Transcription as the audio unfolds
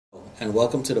and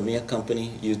welcome to the Miya Company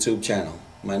YouTube channel.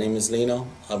 My name is Lino.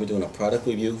 I'll be doing a product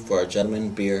review for our gentleman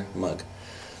beer mug.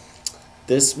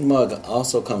 This mug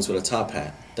also comes with a top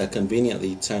hat that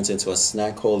conveniently turns into a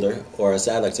snack holder, or as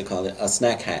I like to call it, a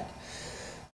snack hat.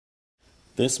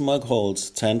 This mug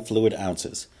holds 10 fluid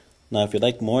ounces. Now if you'd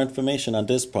like more information on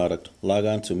this product, log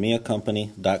on to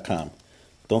miyacompany.com.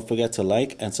 Don't forget to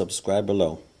like and subscribe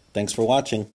below. Thanks for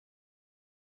watching.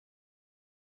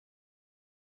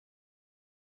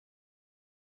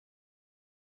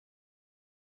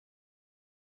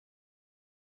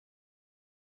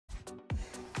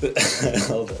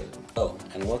 Hold on. Oh,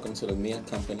 and welcome to the Miya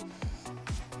Company.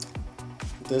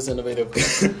 This innovative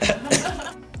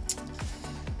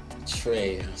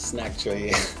tray, snack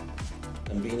tray,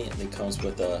 conveniently comes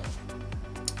with a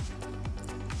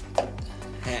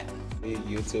hat for your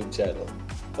YouTube channel.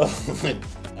 Oh my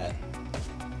God.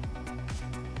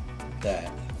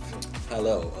 That.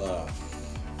 Hello.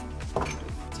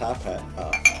 Top hat.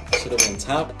 Should have been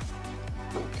top.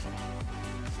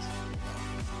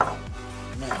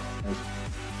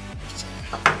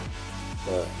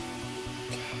 But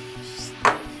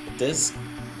this,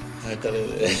 I got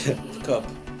a cup.